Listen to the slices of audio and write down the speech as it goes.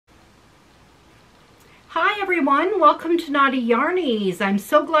Hi everyone, welcome to Naughty Yarnies. I'm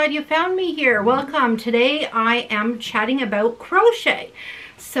so glad you found me here. Welcome. Today I am chatting about crochet.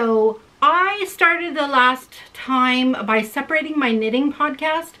 So I started the last time by separating my knitting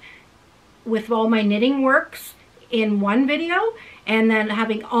podcast with all my knitting works in one video and then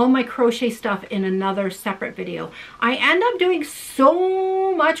having all my crochet stuff in another separate video. I end up doing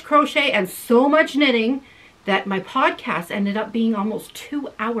so much crochet and so much knitting that my podcast ended up being almost 2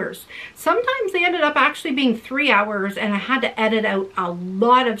 hours. Sometimes they ended up actually being 3 hours, and I had to edit out a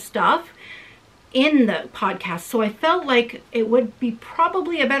lot of stuff in the podcast. So I felt like it would be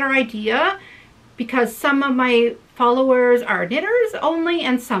probably a better idea, because some of my followers are knitters only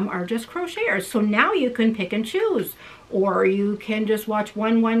and some are just crocheters. So now you can pick and choose, or you can just watch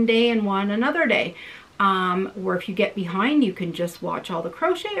one day and one another day. Or if you get behind, you can just watch all the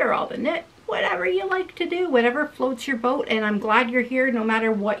crochet or all the knit. Whatever you like to do, whatever floats your boat, and I'm glad you're here no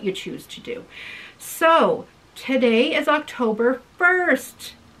matter what you choose to do. So today is October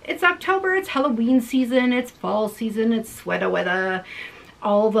 1st. It's October, it's Halloween season, it's fall season, it's sweater weather,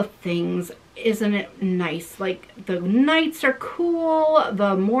 all the things. Isn't it nice? Like, the nights are cool,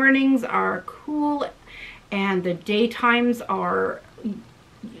 the mornings are cool, and the daytimes are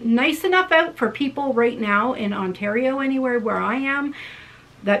nice enough out for people right now in Ontario, anywhere where I am,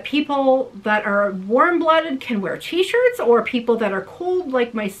 that people that are warm-blooded can wear t-shirts, or people that are cold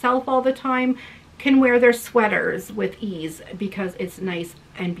like myself all the time can wear their sweaters with ease because it's nice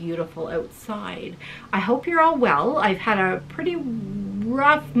and beautiful outside. I hope you're all well. I've had a pretty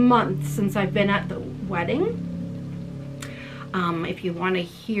rough month since I've been at the wedding. If you want to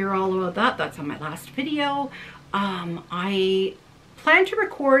hear all of that, that's on my last video. I plan to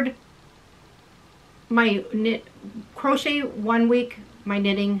record my crochet one week, my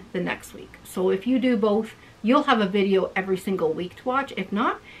knitting the next week. So if you do both, you'll have a video every single week to watch. If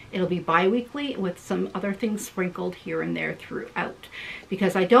not, it'll be bi-weekly with some other things sprinkled here and there throughout,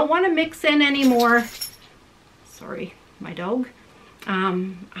 because I don't want to mix in anymore. Sorry, my dog.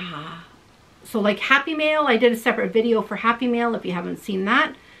 So like Happy Mail, I did a separate video for Happy Mail. If you haven't seen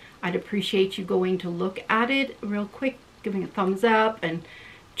that, I'd appreciate you going to look at it real quick, giving a thumbs up and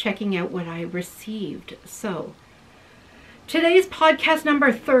checking out what I received. So today's podcast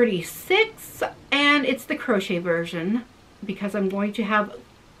number 36, and it's the crochet version, because I'm going to have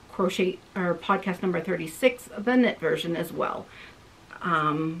crochet, or podcast number 36, the knit version as well.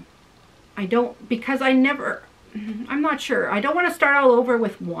 I'm not sure. I don't want to start all over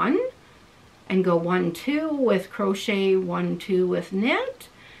with one and go 1-2 with crochet, 1-2 with knit.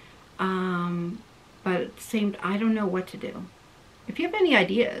 But at the same, I don't know what to do. If you have any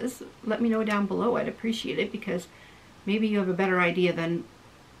ideas, let me know down below. I'd appreciate it, because maybe you have a better idea than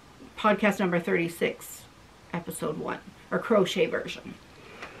podcast number 36, episode 1, or crochet version.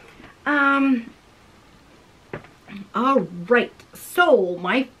 All right, so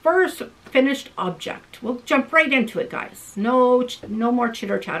my first finished object. We'll jump right into it, guys. No more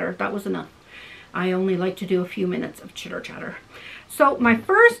chitter chatter. That was enough. I only like to do a few minutes of chitter chatter. So my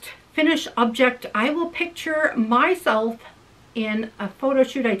first finished object, I will picture myself in a photo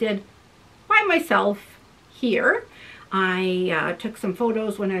shoot I did by myself here. I took some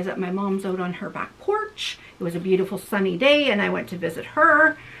photos when I was at my mom's out on her back porch. It was a beautiful sunny day and I went to visit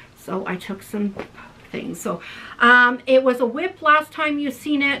her, so I took some things. So it was a whip last time you've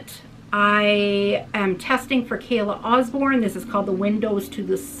seen it. I am testing for Kayla Osborne. This is called the Windows to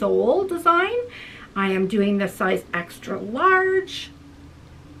the Soul design. I am doing the size extra large.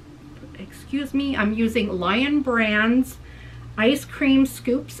 Excuse me, I'm using Lion Brands ice cream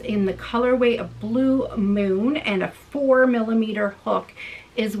scoops in the colorway of Blue Moon, and a 4mm hook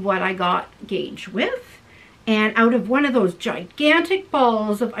is what I got gauge with. And out of one of those gigantic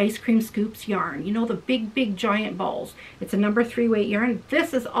balls of ice cream scoops yarn, you know, the big giant balls, it's a number 3 weight yarn.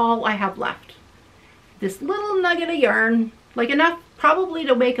 This is all I have left. This little nugget of yarn, like enough probably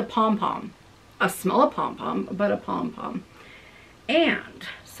to make a pom-pom. A small pom-pom, but a pom-pom. And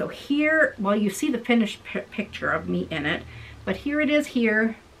so here, well, you see the finished picture of me in it, but here it is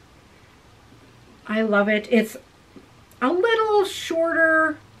here. I love it. It's a little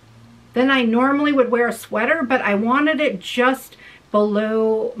shorter than I normally would wear a sweater, but I wanted it just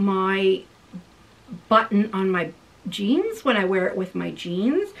below my button on my jeans when I wear it with my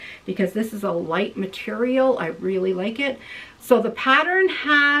jeans, because this is a light material. I really like it. So the pattern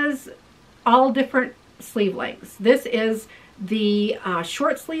has all different sleeve lengths. This is the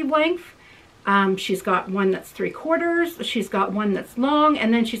short sleeve length. She's got one that's 3/4, she's got one that's long,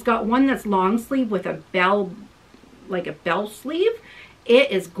 and then she's got one that's long sleeve with a bell, like a bell sleeve.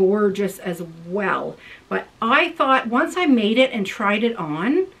 It is gorgeous as well. But I thought once I made it and tried it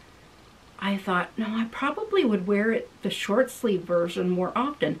on, I thought, no, I probably would wear it, the short sleeve version, more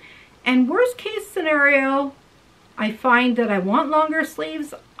often. And worst case scenario, I find that I want longer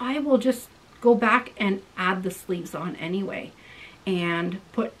sleeves, I will just go back and add the sleeves on anyway and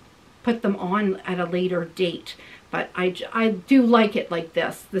put them on at a later date. But I do like it like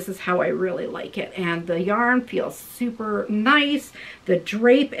this. This is how I really like it. And the yarn feels super nice. The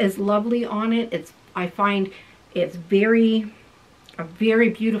drape is lovely on it. I find it's a very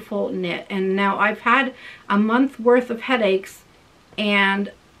beautiful knit. And now I've had a month worth of headaches,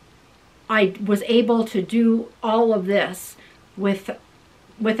 and I was able to do all of this with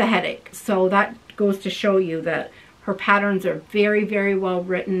a headache. So that goes to show you that her patterns are very, very well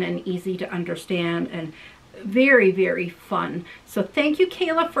written and easy to understand and very, very fun. So thank you,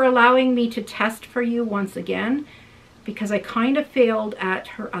 Kayla, for allowing me to test for you once again, because I kind of failed at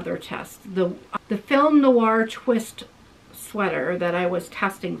her other test. The Film Noir twist sweater that I was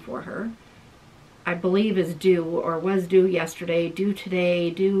testing for her, I believe is due, or was due yesterday, due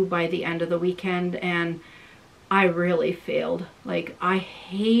today, due by the end of the weekend, and I really failed. Like, I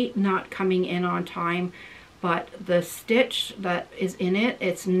hate not coming in on time, but the stitch that is in it,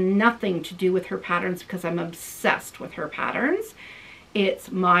 it's nothing to do with her patterns, because I'm obsessed with her patterns.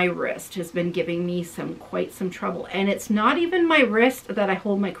 It's my wrist has been giving me quite some trouble. And it's not even my wrist that I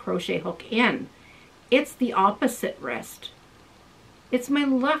hold my crochet hook in. It's the opposite wrist. It's my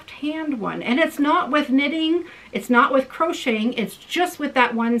left hand one. And it's not with knitting, it's not with crocheting, it's just with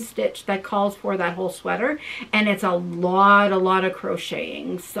that one stitch that calls for that whole sweater. And it's a lot of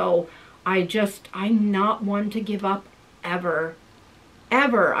crocheting. So I'm not one to give up ever.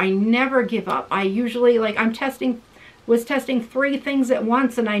 Ever. I never give up. I usually, like, was testing 3 things at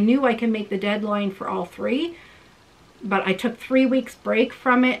once, and I knew I can make the deadline for all 3. But I took 3 weeks break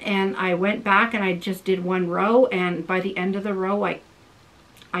from it, and I went back and I just did 1 row, and by the end of the row,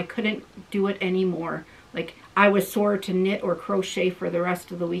 I couldn't do it anymore. Like, I was sore to knit or crochet for the rest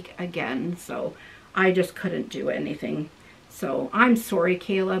of the week again, so I just couldn't do anything. So I'm sorry,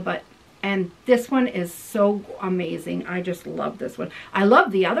 Kayla, and this one is so amazing. I just love this one. I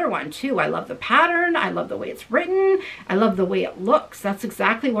love the other one too. I love the pattern. I love the way it's written. I love the way it looks. That's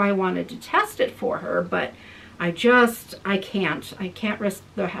exactly why I wanted to test it for her, but I can't risk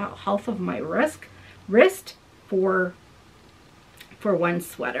the health of my wrist for one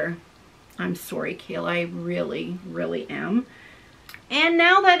sweater. I'm sorry, Kayla. I really, really am. And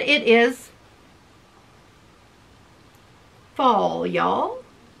now that it is fall, y'all,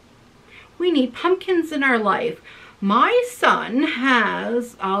 we need pumpkins in our life. My son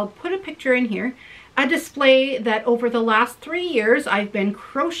has, I'll put a picture in here, a display that over the last 3 years I've been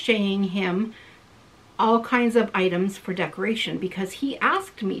crocheting him all kinds of items for decoration because he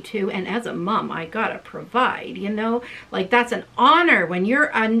asked me to, and as a mom I gotta provide, you know, like that's an honor when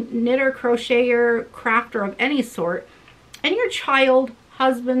you're a knitter, crocheter, crafter of any sort, and your child,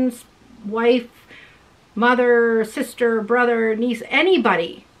 husband, wife, mother, sister, brother, niece,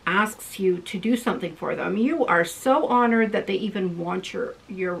 anybody asks you to do something for them. You are so honored that they even want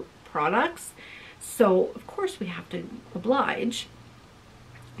your products. So of course we have to oblige.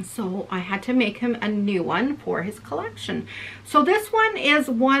 So I had to make him a new one for his collection. So this one is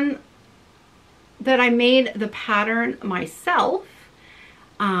one that I made the pattern myself.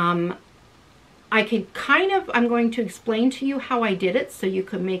 I'm going to explain to you how I did it so you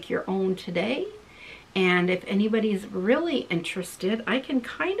could make your own today. And if anybody's really interested, I can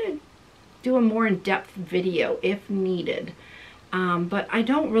kind of do a more in-depth video if needed. But I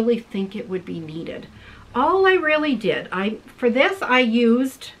don't really think it would be needed. All I really did, for this I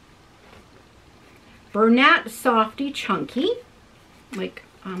used Bernat Softy Chunky, like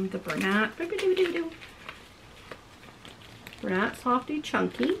the Bernat Softy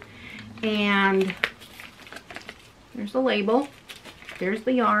Chunky, and there's the label, there's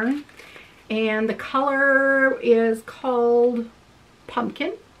the yarn. And the color is called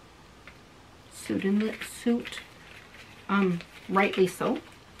Pumpkin. Rightly so.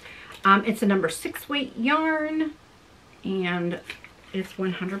 It's a number 6 weight yarn, and it's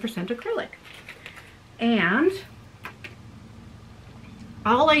 100% acrylic. And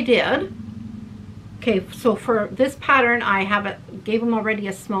all I did, okay, so for this pattern, I gave them already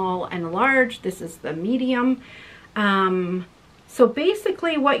a small and a large. This is the medium. So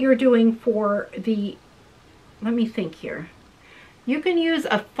basically what you're doing for let me think here. You can use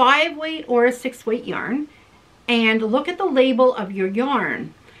a 5 weight or a 6 weight yarn and look at the label of your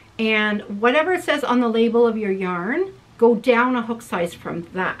yarn. And whatever it says on the label of your yarn, go down a hook size from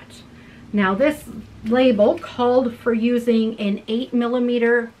that. Now this label called for using an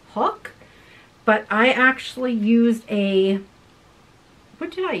 8mm hook, but I actually used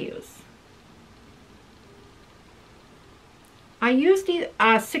what did I use? I used a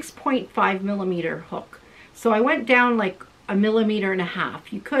 6.5 millimeter hook. So I went down like 1.5 millimeters.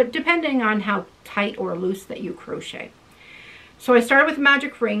 You could, depending on how tight or loose that you crochet. So I started with a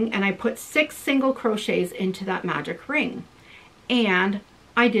magic ring and I put 6 single crochets into that magic ring. And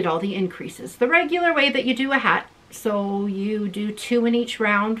I did all the increases the regular way that you do a hat. So you do 2 in each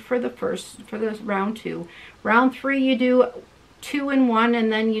round for the round 2. Round 3 you do 2 in 1,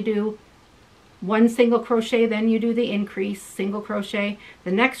 and then you do 1 single crochet, then you do the increase, single crochet.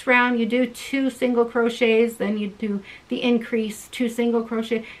 The next round you do 2 single crochets, then you do the increase, 2 single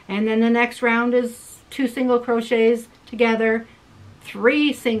crochet, and then the next round is 2 single crochets together,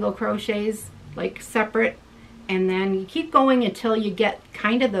 3 single crochets like separate, and then you keep going until you get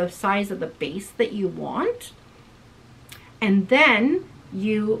kind of the size of the base that you want. And then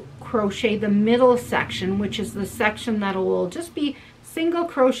you crochet the middle section, which is the section that will just be single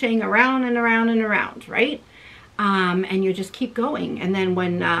crocheting around and around and around, right? And you just keep going. And then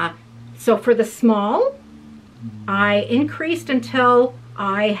when, so for the small, I increased until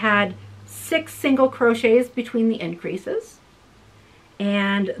I had 6 single crochets between the increases.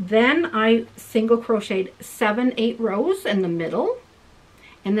 And then I single crocheted 7, 8 rows in the middle.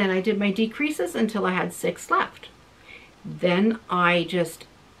 And then I did my decreases until I had 6 left. Then I just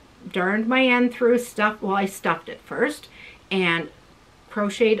darned my end through I stuffed it first and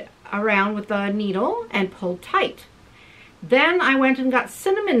crocheted around with the needle and pulled tight. Then I went and got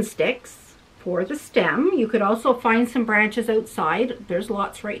cinnamon sticks for the stem. You could also find some branches outside. There's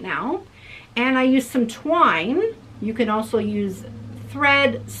lots right now. And I used some twine. You can also use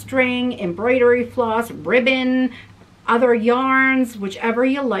thread, string, embroidery floss, ribbon, other yarns, whichever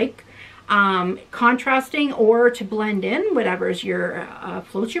you like. Contrasting or to blend in, whatever's your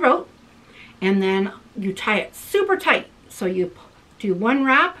floats your boat. And then you tie it super tight. So you do 1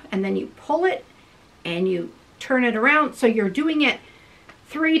 wrap and then you pull it and you turn it around. So you're doing it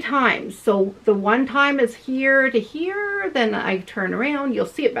 3 times. So the 1 time is here to here, then I turn around. You'll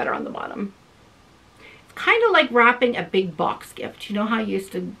see it better on the bottom. It's kind of like wrapping a big box gift. You know how you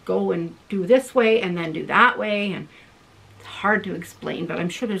used to go and do this way and then do that way, and hard to explain, but I'm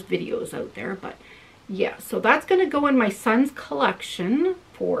sure there's videos out there. But yeah, so that's going to go in my son's collection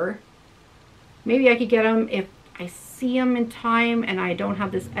for, maybe I could get them if I see them in time and I don't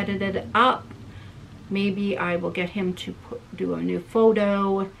have this edited up. Maybe I will get him to do a new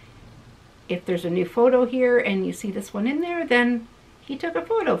photo. If there's a new photo here and you see this one in there, then he took a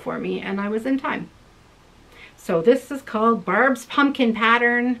photo for me and I was in time. So this is called Barb's Pumpkin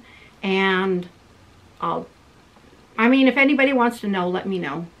Pattern, and I mean, if anybody wants to know, let me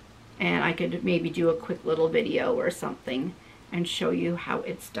know. And I could maybe do a quick little video or something and show you how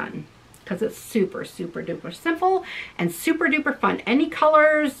it's done. Because it's super, super duper simple and super duper fun. Any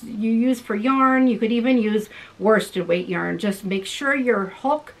colors you use for yarn, you could even use worsted weight yarn. Just make sure your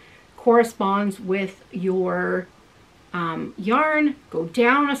hook corresponds with your yarn. Go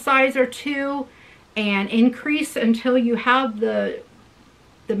down a size or 2 and increase until you have the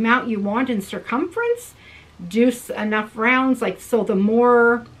amount you want in circumference. Do enough rounds, like so the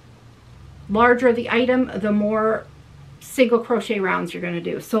more larger the item, the more single crochet rounds you're going to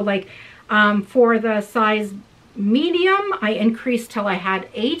do. So like for the size medium, I increased till I had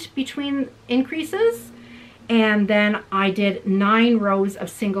 8 between increases, and then I did 9 rows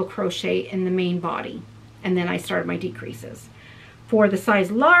of single crochet in the main body, and then I started my decreases. For the size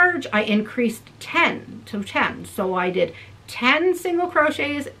large, I increased 10 to 10. So I did 10 single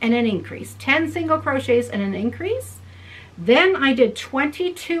crochets and an increase, 10 single crochets and an increase. Then I did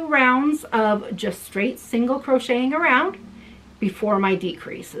 22 rounds of just straight single crocheting around before my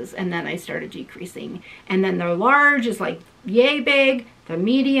decreases, and then I started decreasing. And then the large is like yay big, the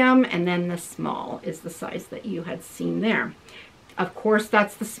medium, and then the small is the size that you had seen there. Of course,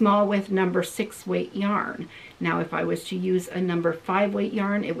 that's the small with number 6 weight yarn. Now, if I was to use a number 5 weight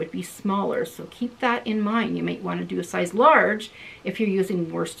yarn, it would be smaller. So keep that in mind. You might want to do a size large if you're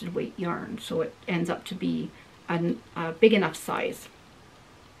using worsted weight yarn, so it ends up to be a big enough size.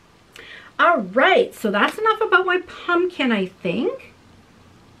 All right, so that's enough about my pumpkin, I think.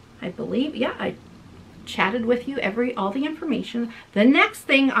 I believe, yeah, I chatted with you all the information. The next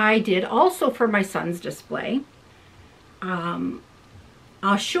thing I did also for my son's display,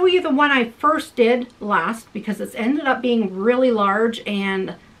 I'll show you the one I first did last because it's ended up being really large,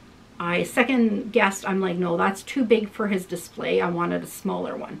 and I second guessed. I'm like, no, that's too big for his display. I wanted a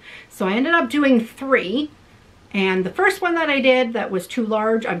smaller one. So I ended up doing 3. And the first one that I did that was too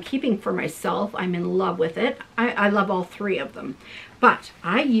large, I'm keeping for myself. I'm in love with it. I love all 3 of them. But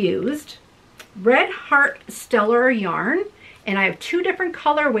I used Red Heart Stellar yarn, and I have 2 different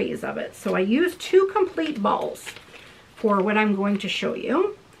colorways of it. So I used 2 complete balls. for what I'm going to show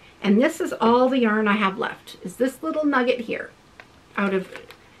you. And this is all the yarn I have left, is this little nugget here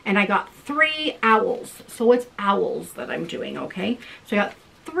and I got 3 owls. So it's owls that I'm doing, okay? So I got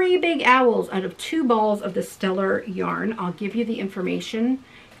 3 big owls out of 2 balls of the Stellar yarn. I'll give you the information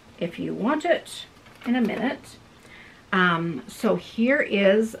if you want it in a minute. So here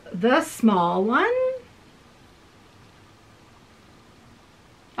is the small one.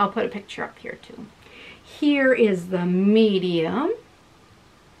 I'll put a picture up here too. Here is the medium.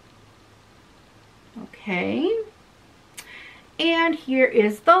 Okay. And here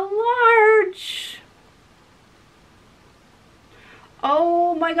is the large.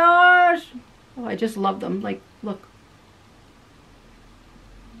 Oh my gosh. Oh, I just love them. Like, look.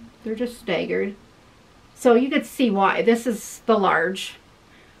 They're just staggered. So you could see why. This is the large.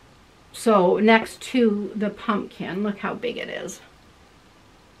 So next to the pumpkin, look how big it is.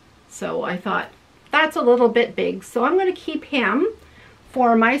 So I thought, that's a little bit big. So I'm going to keep him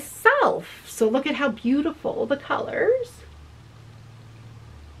for myself. So look at how beautiful the colors.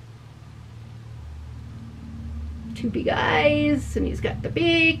 2 big eyes, and he's got the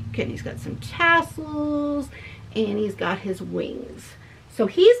beak, and he's got some tassels, and he's got his wings. So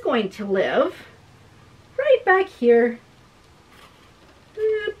he's going to live right back here.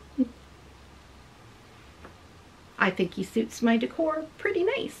 I think he suits my decor pretty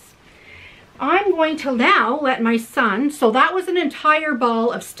nice. I'm going to now let my son, so that was an entire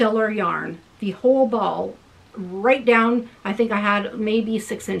ball of Stellar yarn, the whole ball, right down. I think I had maybe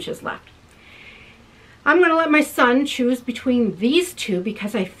 6 inches left. I'm going to let my son choose between these 2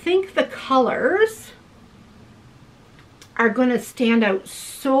 because I think the colors are going to stand out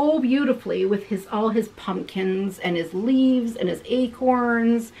so beautifully with all his pumpkins and his leaves and his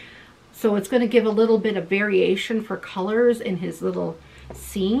acorns. So it's going to give a little bit of variation for colors in his little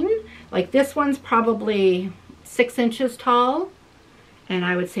scene. Like this one's probably 6 inches tall, and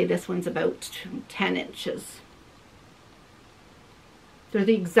I would say this one's about 10 inches. They're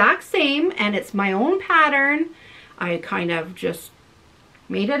the exact same, and it's my own pattern. I kind of just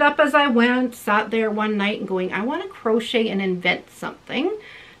made it up as I went, sat there one night and going, I want to crochet and invent something.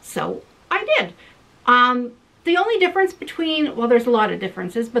 So I did. The only difference between, well, there's a lot of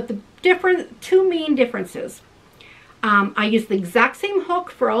differences, but the 2 main differences. I used the exact same hook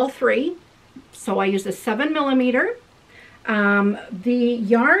for all 3. So I used a 7mm. The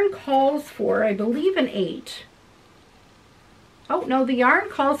yarn calls for, I believe, an 8. Oh, no, the yarn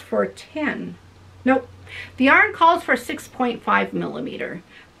calls for 10. Nope. The yarn calls for 6.5mm.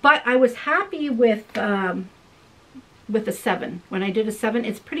 But I was happy with a 7. When I did a 7,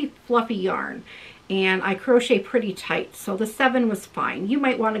 it's pretty fluffy yarn. And I crochet pretty tight. So the 7 was fine. You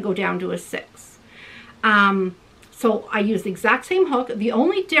might want to go down to a 6. So I used the exact same hook. The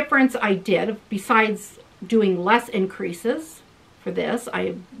only difference I did, besides doing less increases, for this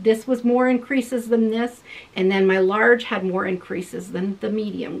was more increases than this, and then my large had more increases than the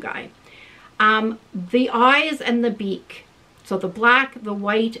medium guy. The eyes and the beak, so the black, the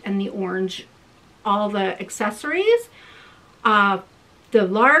white, and the orange, all the accessories, the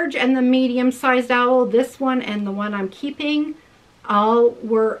large and the medium sized owl, this one and the one I'm keeping, all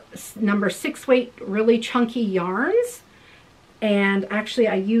were number 6 weight really chunky yarns. And actually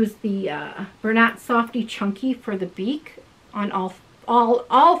I used the Bernat Softy Chunky for the beak on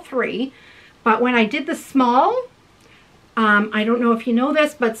all 3. But when I did the small, I don't know if you know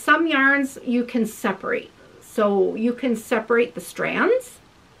this, but some yarns you can separate. So you can separate the strands.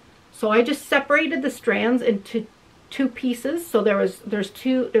 So I just separated the strands into 2 pieces. So there's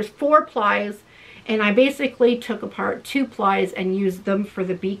 4 plies, and I basically took apart 2 plies and used them for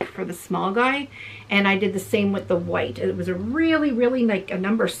the beak for the small guy. And I did the same with the white. It was a really, really like a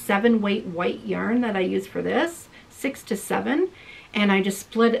number 7 weight white yarn that I used for this. 6 to 7, and I just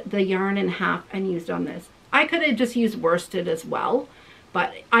split the yarn in half and used on this. I could have just used worsted as well,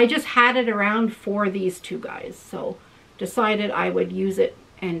 but I just had it around for these 2 guys, so decided I would use it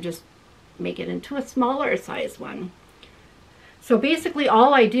and just make it into a smaller size one. So basically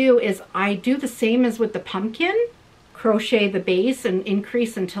all I do is I do the same as with the pumpkin, crochet the base and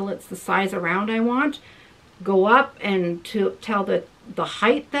increase until it's the size around I want, go up and to tell the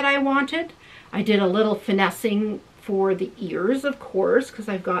height that I wanted. I did a little finessing for the ears, of course, because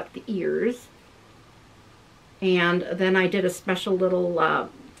I've got the ears. And then I did a special little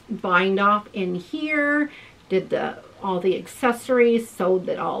bind off in here, did all the accessories, sewed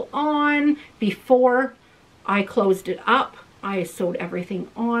it all on. Before I closed it up, I sewed everything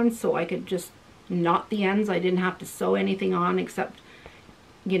on so I could just knot the ends. I didn't have to sew anything on except,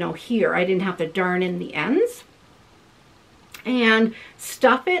 you know, here. I didn't have to darn in the ends. and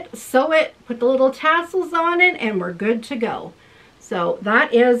stuff it, sew it, put the little tassels on it, and we're good to go. So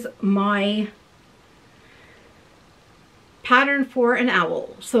that is my pattern for an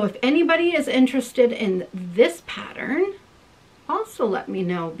owl. So if anybody is interested in this pattern, also let me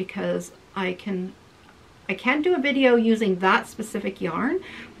know, because I can't do a video using that specific yarn,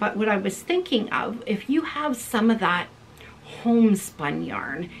 but what I was thinking of, if you have some of that homespun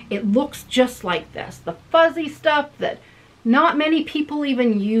yarn, it looks just like this, the fuzzy stuff that not many people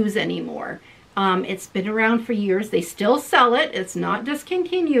even use anymore. It's been around for years. They still sell it. It's not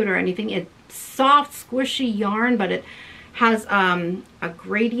discontinued or anything. It's soft, squishy yarn, but it has a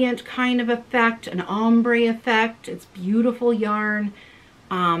gradient kind of effect, an ombre effect. It's beautiful yarn.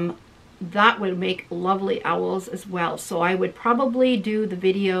 That would make lovely owls as well. So I would probably do the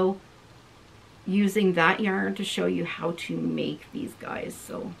video using that yarn to show you how to make these guys.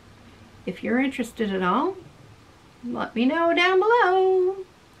 So if you're interested at all, let me know down below.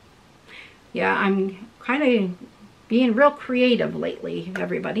 Yeah, I'm kind of being real creative lately,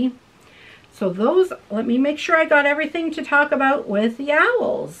 everybody. So those, let me make sure I got everything to talk about with the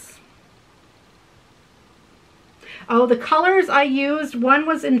owls. Oh, the colors I used, one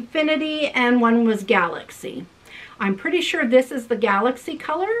was Infinity and one was Galaxy. I'm pretty sure this is the Galaxy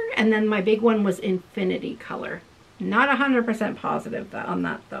color, and then my big one was Infinity color. Not 100% positive on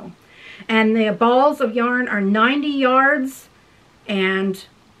that though. And the balls of yarn are 90 yards and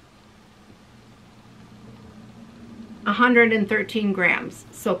 113 grams.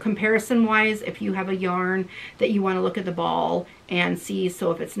 So comparison wise, if you have a yarn that you want to look at the ball and see,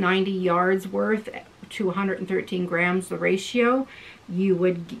 so if it's 90 yards worth to 113 grams, the ratio, you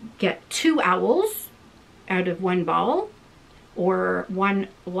would get 2 owls out of 1 ball, or 1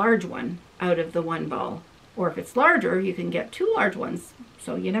 large one out of the 1 ball. Or if it's larger, you can get 2 large ones.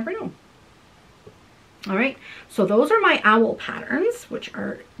 So you never know. All right, so those are my owl patterns, which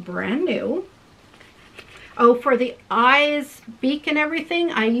are brand new. Oh, for the eyes, beak, and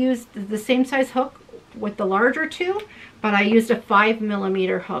everything, I used the same size hook with the larger 2, but I used a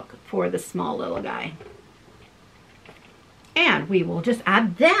 5mm hook for the small little guy. And we will just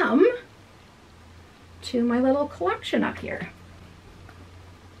add them to my little collection up here.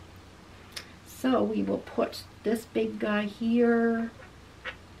 So we will put this big guy here,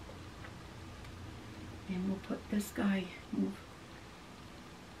 and we'll put this guy, whoop,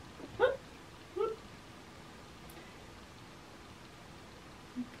 whoop.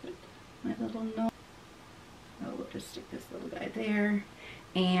 Put my little nose. Oh, we'll just stick this little guy there.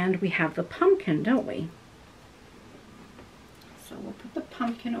 And we have the pumpkin, don't we? So we'll put the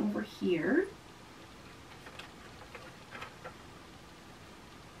pumpkin over here.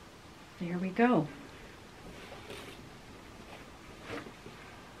 There we go.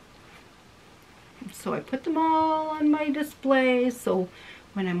 So I put them all on my display, so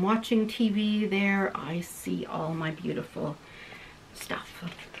when I'm watching TV there, I see all my beautiful stuff.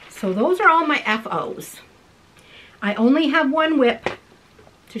 So those are all my FOs. I only have one whip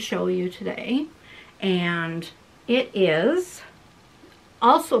to show you today, and it is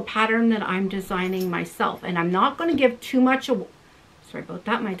also a pattern that I'm designing myself, and I'm not going to give too much away. Sorry about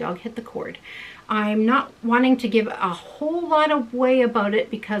that, my dog hit the cord. I'm not wanting to give a whole lot away about it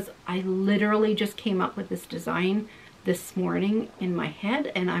because I literally just came up with this design this morning in my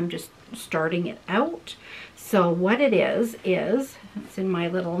head, and I'm just starting it out. So what it is it's in my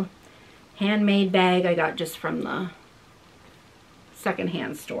little handmade bag I got just from the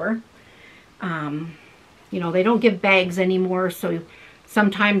secondhand store. You know, they don't give bags anymore, so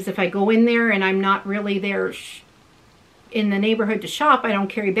sometimes if I go in there and I'm not really there in the neighborhood to shop, I don't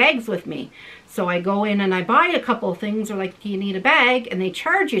carry bags with me. So I go in and I buy a couple of things, or like, do you need a bag? And they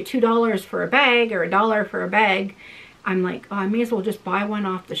charge you $2 for a bag or $1 for a bag. I'm like, oh, I may as well just buy one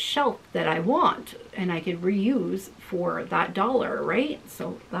off the shelf that I want, and I could reuse for that $1, right?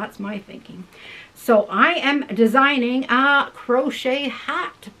 So that's my thinking. So I am designing a crochet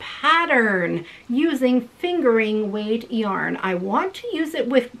hat pattern using fingering weight yarn. I want to use it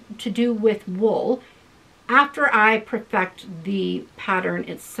to do with wool after I perfect the pattern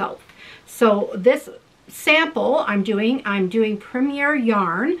itself. So this sample I'm doing Premier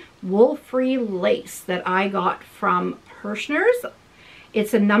Yarn wool-free lace that I got from Hirschner's.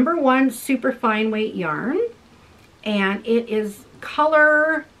 It's a #1 super fine weight yarn, and it is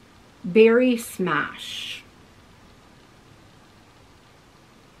color Berry Smash.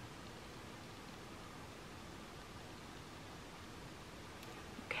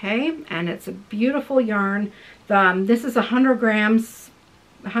 Okay, and it's a beautiful yarn. This is 100 grams,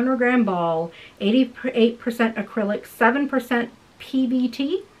 100 gram ball, 88% acrylic, 7%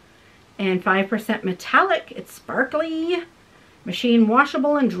 PBT, and 5% metallic. It's sparkly. Machine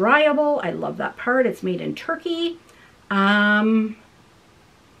washable and dryable. I love that part. It's made in Turkey. And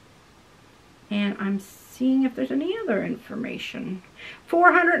I'm seeing if there's any other information.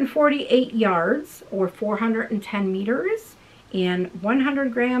 448 yards or 410 meters in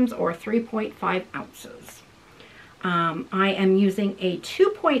 100 grams or 3.5 ounces. I am using a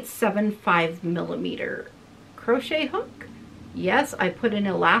 2.75 millimeter crochet hook. Yes, I put an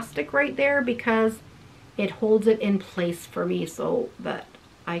elastic right there because it holds it in place for me so that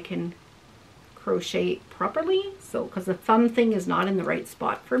I can crochet properly. So, because the thumb thing is not in the right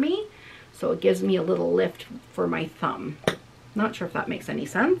spot for me. So it gives me a little lift for my thumb. Not sure if that makes any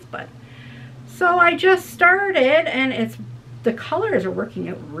sense, but. So I just started and the colors are working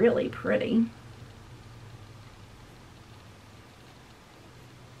out really pretty.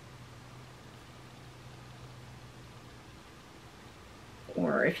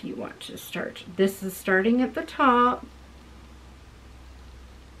 Or if you want to start, this is starting at the top.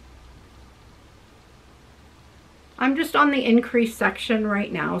 I'm just on the increase section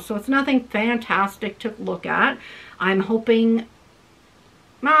right now, so it's nothing fantastic to look at. I'm hoping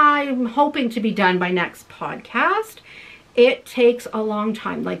to be done by next podcast. It takes a long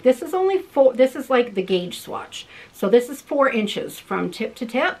time. Like this is only this is like the gauge swatch. So this is 4 inches from tip to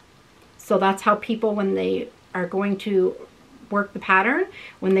tip. So that's how people, when they are going to work the pattern,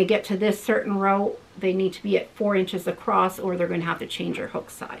 when they get to this certain row, they need to be at 4 inches across or they're going to have to change their hook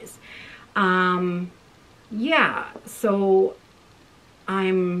size. Yeah, so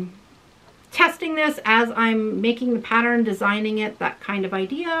I'm testing this as I'm making the pattern, designing it, that kind of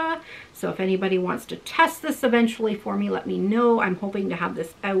idea. So if anybody wants to test this eventually for me, let me know. I'm hoping to have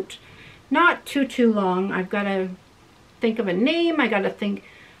this out not too long. I've got to think of a name. I got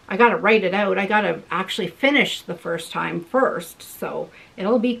to write it out. I got to actually finish the first time first. So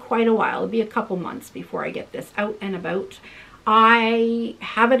it'll be quite a while. It'll be a couple months before I get this out and about. I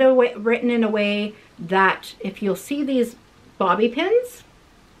have it written in a way that if you'll see these bobby pins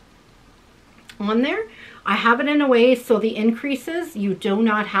on there, I have it in a way so the increases you do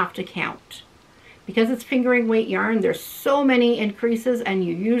not have to count. Because it's fingering weight yarn, there's so many increases and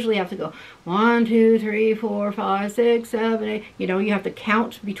you usually have to go 1, 2, 3, 4, 5, 6, 7, 8. You know, you have to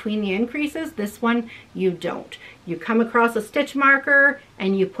count between the increases. This one, you don't. You come across a stitch marker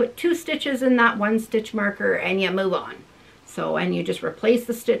and you put 2 stitches in that 1 stitch marker and you move on. So, and you just replace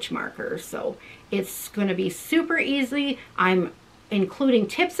the stitch marker. So it's going to be super easy. I'm including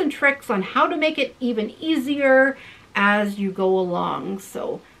tips and tricks on how to make it even easier as you go along.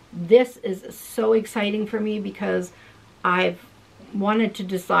 So this is so exciting for me because I've wanted to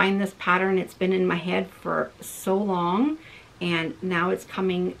design this pattern. It's been in my head for so long and now it's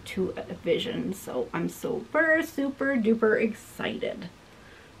coming to a vision. So I'm super duper excited.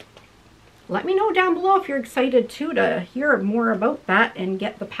 Let me know down below if you're excited too to hear more about that and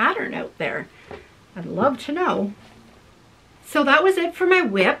get the pattern out there. I'd love to know. So that was it for my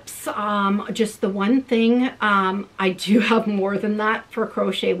whips. Just the one thing, I do have more than that for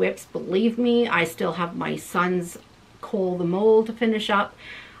crochet whips. Believe me, I still have my son's Cole the Mole to finish up.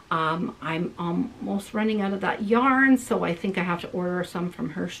 I'm almost running out of that yarn, so I think I have to order some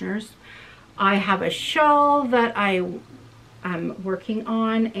from Hirschner's. I have a shawl that I'm working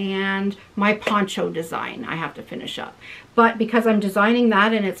on and my poncho design I have to finish up. But because I'm designing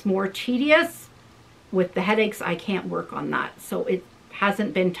that and it's more tedious, with the headaches, I can't work on that. So it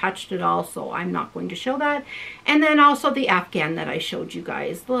hasn't been touched at all, so I'm not going to show that. And then also the Afghan that I showed you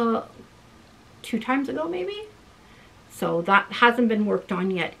guys 2 times ago maybe. So that hasn't been worked on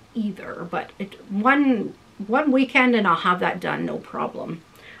yet either, but one weekend and I'll have that done, no problem.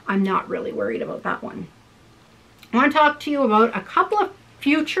 I'm not really worried about that one. I want to talk to you about a couple of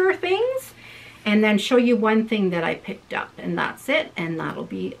future things and then show you one thing that I picked up, and that's it, and that'll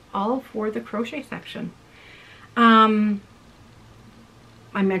be all for the crochet section. I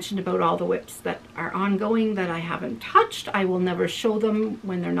mentioned about all the whips that are ongoing that I haven't touched. I will never show them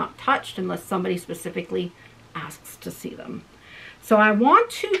when they're not touched unless somebody specifically asks to see them. So I want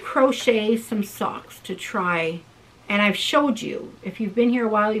to crochet some socks to try, and I've showed you. If you've been here a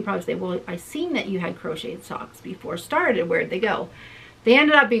while, you probably say, well, I've seen that you had crocheted socks before started. Where'd they go? They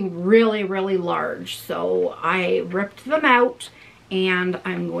ended up being really large, so I ripped them out and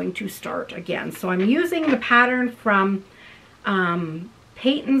I'm going to start again. So I'm using the pattern from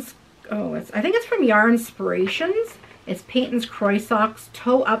Peyton's, I think it's from Yarn Inspirations. It's Peyton's Croy Socks,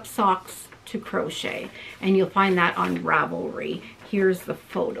 Toe Up Socks to Crochet, and you'll find that on Ravelry. Here's the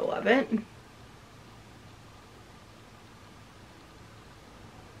photo of it.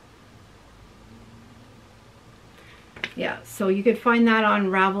 Yeah, so you could find that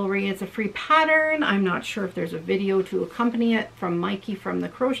on Ravelry. It's a free pattern. I'm not sure if there's a video to accompany it from Mikey from the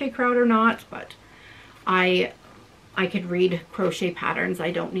Crochet Crowd or not, but I could read crochet patterns.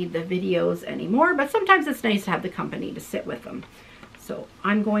 I don't need the videos anymore, but sometimes it's nice to have the company to sit with them. So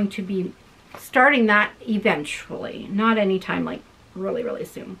I'm going to be starting that eventually, not anytime like really, really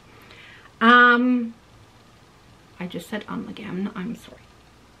soon. I just said again, I'm sorry.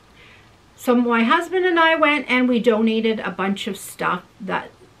 So my husband and I went and we donated a bunch of stuff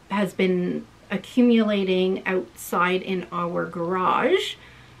that has been accumulating outside in our garage.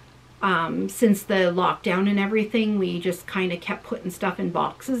 Since the lockdown and everything, we just kind of kept putting stuff in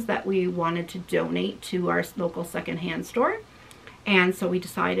boxes that we wanted to donate to our local secondhand store. And so we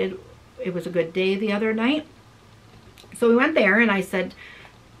decided it was a good day the other night. So we went there and I said,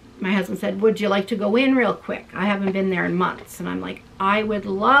 my husband said, would you like to go in real quick? I haven't been there in months. And I'm like, I would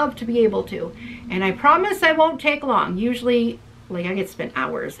love to be able to. And I promise I won't take long. Usually, like, I could spend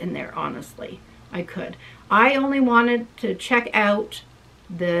hours in there, honestly. I could. I only wanted to check out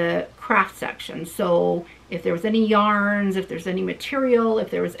the craft section. So if there was any yarns, if there's any material,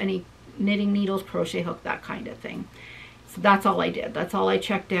 if there was any knitting needles, crochet hook, that kind of thing. So that's all I did. That's all I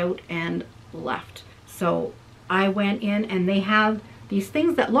checked out and left. So I went in and they have these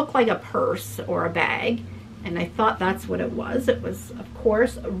things that look like a purse or a bag, and I thought that's what it was. It was, of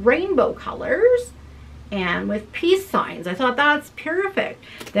course, rainbow colors and with peace signs. I thought that's perfect.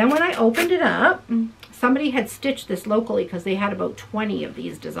 Then when I opened it up, somebody had stitched this locally because they had about 20 of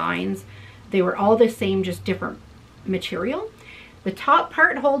these designs. They were all the same, just different material. The top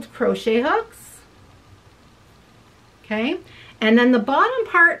part holds crochet hooks, okay? And then the bottom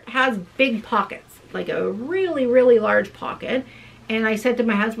part has big pockets, like a really, really large pocket. And I said to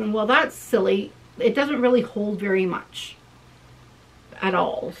my husband, well, that's silly. It doesn't really hold very much at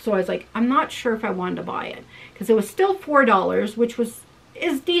all. So I was like, I'm not sure if I wanted to buy it because it was still $4, which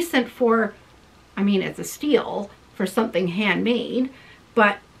is decent for, I mean, it's a steal for something handmade,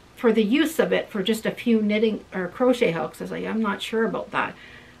 but for the use of it for just a few knitting or crochet hooks, I was like, I'm not sure about that.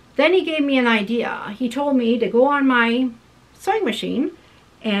 Then he gave me an idea. He told me to go on my sewing machine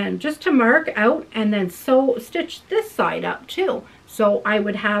and just to mark out and then stitch this side up too. So I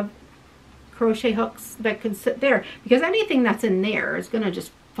would have crochet hooks that could sit there because anything that's in there is going to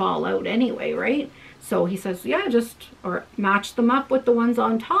just fall out anyway, right? So he says, yeah, or match them up with the ones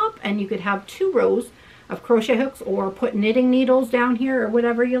on top and you could have 2 rows of crochet hooks or put knitting needles down here or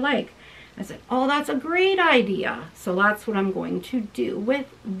whatever you like. I said, oh, that's a great idea. So that's what I'm going to do with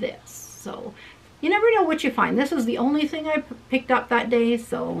this. So you never know what you find. This was the only thing I picked up that day,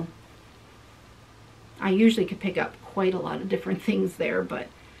 so I usually could pick up quite a lot of different things there, but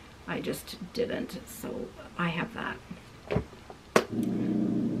I just didn't. So I have that.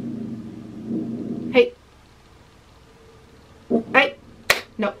 Hey. Hey.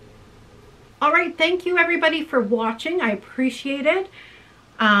 No. All right. Thank you, everybody, for watching. I appreciate it.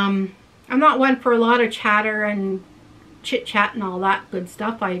 I'm not one for a lot of chatter and chit chat and all that good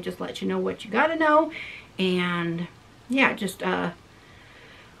stuff. I just let you know what you got to know. And yeah, just, I'm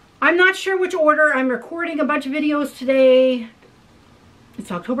not sure which order. I'm recording a bunch of videos today.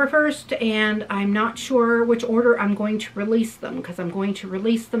 It's October 1st, and I'm not sure which order I'm going to release them because I'm going to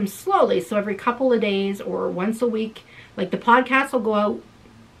release them slowly. So every couple of days or once a week, like the podcast will go out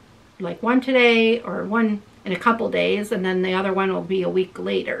like one today or one in a couple days, and then the other one will be a week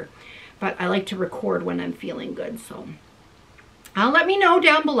later. But I like to record when I'm feeling good. So let me know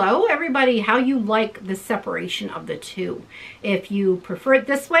down below, everybody, how you like the separation of the two. If you prefer it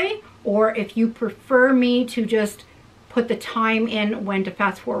this way, or if you prefer me to just put the time in when to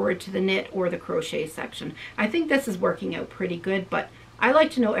fast forward to the knit or the crochet section. I think this is working out pretty good, but I like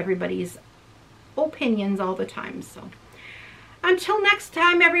to know everybody's opinions all the time. So until next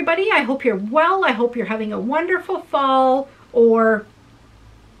time, everybody, I hope you're well. I hope you're having a wonderful fall or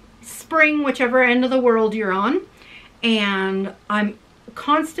spring, whichever end of the world you're on. And I'm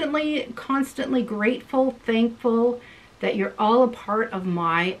constantly grateful, thankful that you're all a part of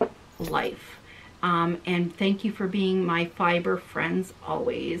my life. And thank you for being my fiber friends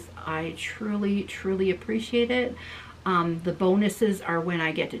always. I truly appreciate it. The bonuses are when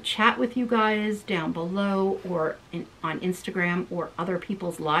I get to chat with you guys down below or on Instagram or other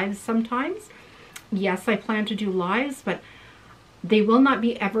people's lives sometimes. Yes, I plan to do lives, but they will not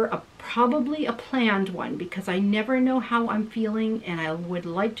be ever probably a planned one because I never know how I'm feeling and I would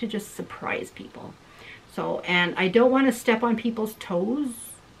like to just surprise people. So, and I don't want to step on people's toes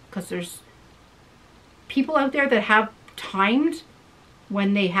because there's people out there that have timed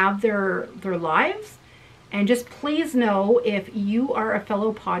when they have their lives. And just please know, if you are a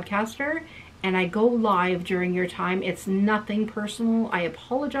fellow podcaster and I go live during your time. It's nothing personal. I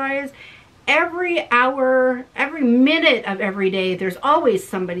apologize. Every hour, every minute of every day, there's always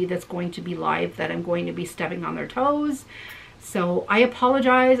somebody that's going to be live that I'm going to be stepping on their toes. So I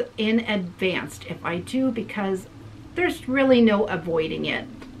apologize in advance if I do, because there's really no avoiding it.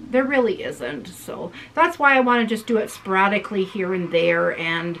 There really isn't. So that's why I want to just do it sporadically here and there.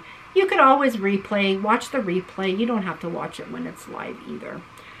 And you could always replay, watch the replay. You don't have to watch it when it's live either.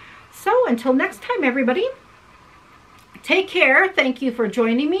 So until next time, everybody, take care. Thank you for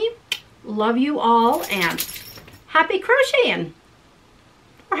joining me. Love you all, and happy crocheting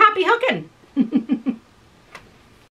or happy hooking.